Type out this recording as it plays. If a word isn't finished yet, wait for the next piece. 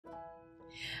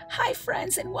Hi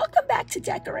friends, and welcome back to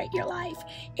Decorate Your Life.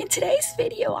 In today's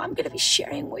video, I'm going to be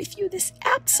sharing with you this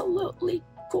absolutely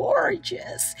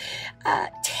gorgeous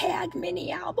tag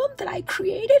mini album that I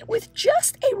created with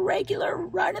just a regular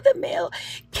run-of-the-mill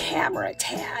camera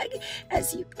tag,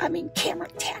 camera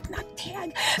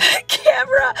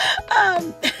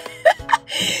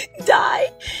die,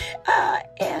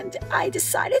 and I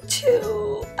decided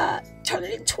to turn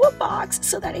it into a box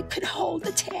so that it could hold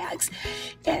the tags.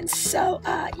 And so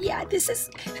yeah, this is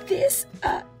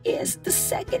the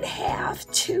second half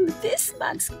to this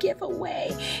month's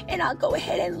giveaway, and I'll go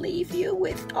ahead and leave you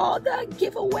with all the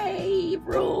giveaway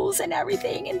rules and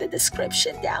everything in the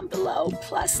description down below,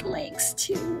 plus links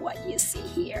to what you see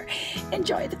here.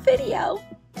 Enjoy the video.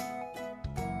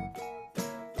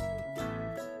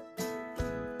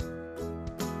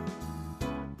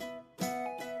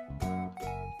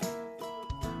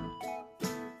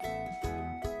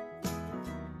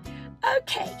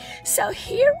 Okay, so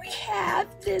here we have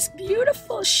this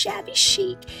beautiful Shabby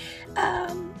Chic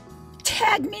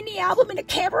tag mini album in a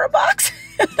camera box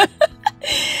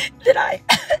that I,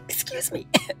 excuse me,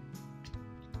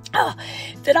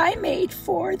 that I made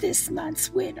for this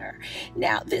month's winner.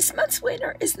 Now, this month's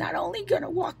winner is not only going to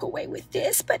walk away with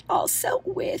this, but also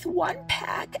with one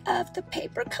pack of the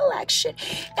paper collection,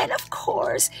 and of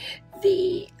course,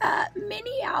 the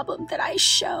mini album that I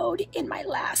showed in my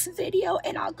last video,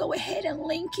 and I'll go ahead and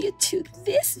link you to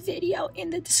this video in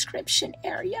the description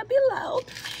area below.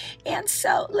 And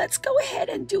so let's go ahead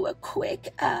and do a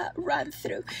quick run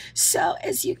through. So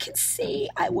as you can see,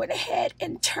 I went ahead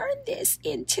and turned this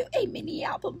into a mini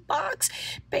album box.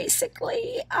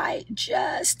 Basically, I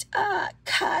just die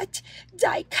cut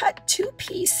two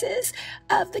pieces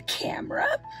of the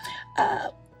camera,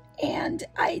 and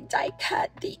I die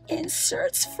cut the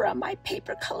inserts from my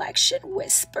paper collection,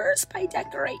 Whispers by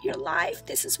Decorate Your Life.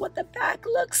 This is what the back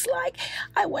looks like.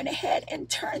 I went ahead and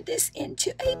turned this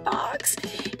into a box,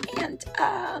 and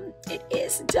it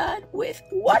is done with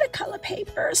watercolor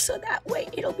paper, so that way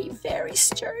it'll be very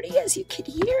sturdy. As you can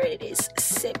hear, it is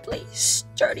simply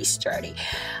sturdy.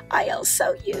 I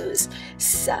also use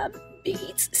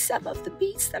some of the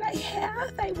beads that I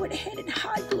have. I went ahead and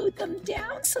hot glued them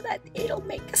down so that it'll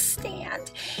make a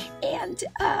stand, and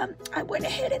I went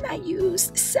ahead and I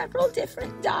used several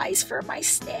different dies for my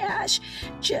stash,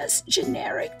 just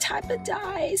generic type of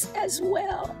dies, as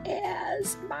well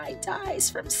as my dies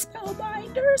from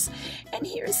Spellbinders. And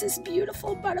here's this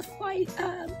beautiful butterfly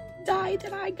die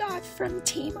that I got from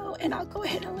Timo, and I'll go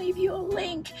ahead and leave you a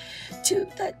link to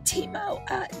the Timo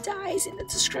dies in the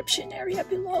description area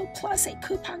below, plus a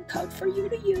coupon code for you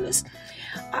to use.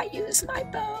 I use my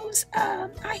bows.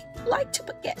 I like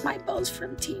to get my bows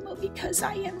from Timo because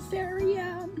I am very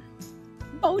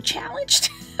bow challenged.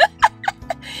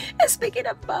 And speaking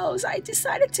of bows, I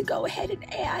decided to go ahead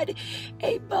and add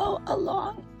a bow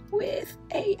along with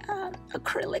a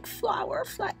acrylic flower,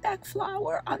 flat back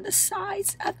flower on the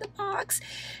sides of the box.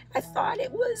 I thought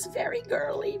it was very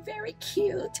girly, very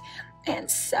cute.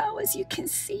 And so, as you can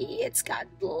see, it's got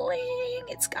bling,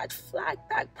 it's got flat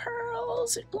back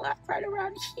pearls right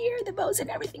around here, the bows and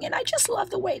everything, and I just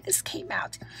love the way this came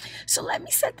out. So let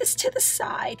me set this to the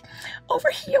side.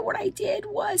 Over here, what I did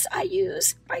was I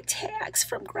used my tags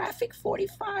from Graphic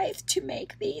 45 to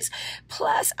make these,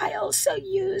 plus I also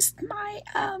used my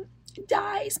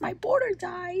dies, my border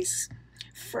dies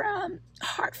from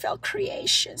Heartfelt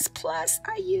Creations, plus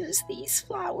I used these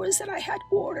flowers that I had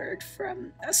ordered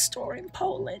from a store in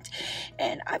Poland.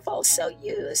 And I've also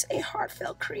used a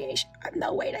Heartfelt Creation,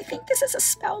 no wait, I think this is a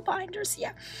Spellbinders,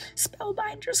 yeah,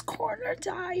 Spellbinders corner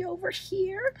die over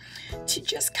here to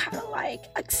just kind of like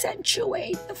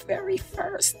accentuate the very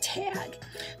first tag.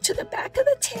 To the back of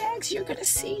the tags, you're gonna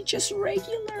see just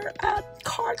regular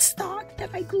cardstock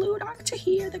that I glued onto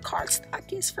here. The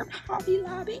cardstock is from Hobby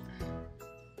Lobby.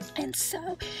 And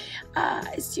so,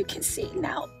 as you can see,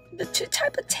 now the two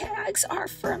type of tags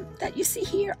that you see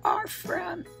here are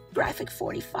from Graphic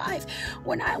 45.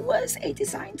 When I was a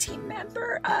design team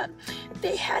member,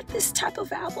 they had this type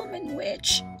of album in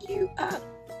which you,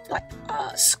 like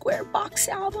a square box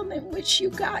album, in which you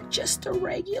got just a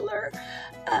regular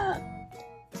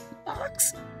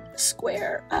box,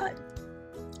 square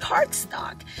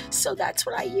cardstock. So that's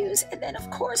what I use. And then, of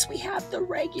course, we have the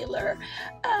regular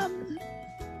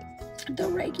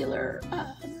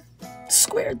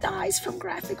square dies from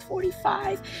Graphic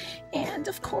 45, and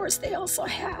of course they also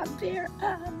have their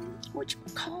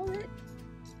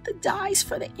the dies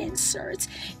for the inserts.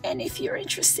 And if you're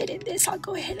interested in this, I'll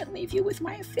go ahead and leave you with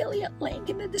my affiliate link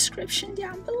in the description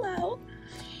down below.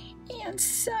 And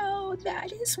so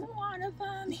that is one of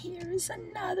them. Here's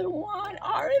another one.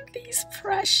 Aren't these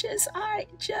precious? I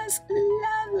just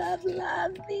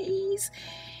love these.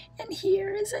 And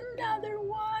here is another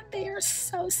one. They are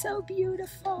so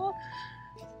beautiful.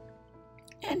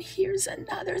 And here's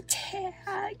another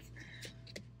tag.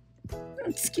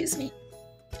 Excuse me.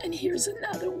 And here's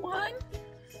another one.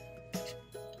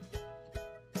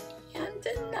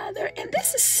 And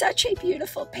this is such a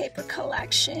beautiful paper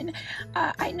collection.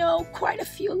 I know quite a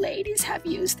few ladies have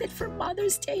used it for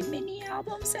Mother's Day mini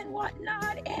albums and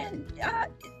whatnot, and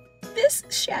this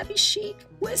Shabby Chic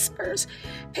Whispers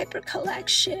paper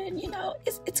collection, you know,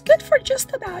 it's good for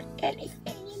just about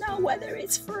anything, you know, whether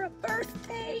it's for a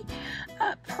birthday,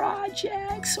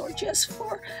 projects, or just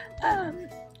for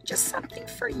just something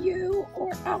for you,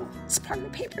 or it's part of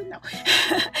the paper, no.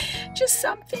 Just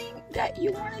something that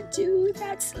you want to do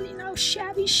that's, you know,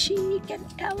 shabby chic and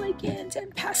elegant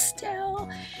and pastel,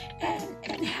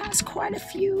 and has quite a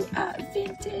few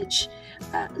vintage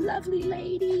lovely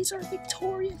ladies, or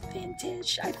Victorian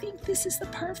vintage. I think this is the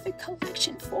perfect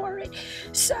collection for it.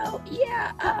 So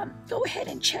yeah, go ahead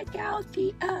and check out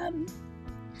the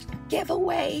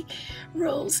giveaway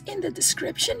rules in the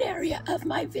description area of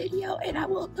my video, and I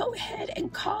will go ahead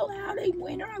and call out a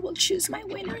winner. I will choose my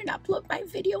winner and upload my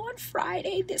video on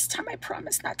Friday. This time I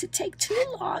promise not to take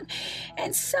too long.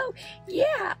 And so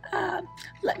yeah,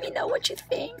 let me know what you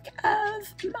think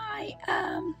of my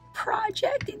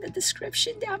project in the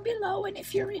description down below, and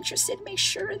if you're interested, make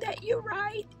sure that you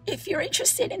write. If you're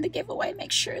interested in the giveaway,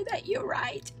 make sure that you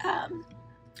write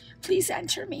please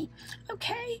enter me,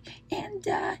 okay? And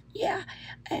yeah,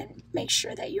 and make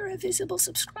sure that you're a visible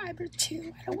subscriber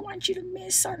too. I don't want you to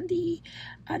miss on the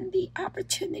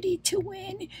opportunity to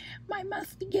win my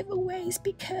monthly giveaways,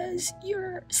 because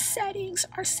your settings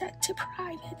are set to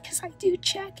private, because I do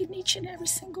check in each and every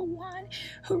single one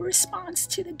who responds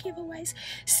to the giveaways.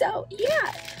 So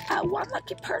yeah, one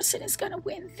lucky person is gonna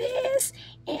win this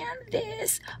and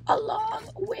this, along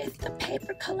with the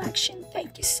paper collection.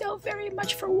 Thank you so very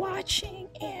much for watching,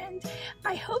 and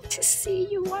I hope to see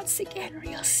you once again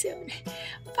real soon.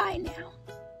 Bye now.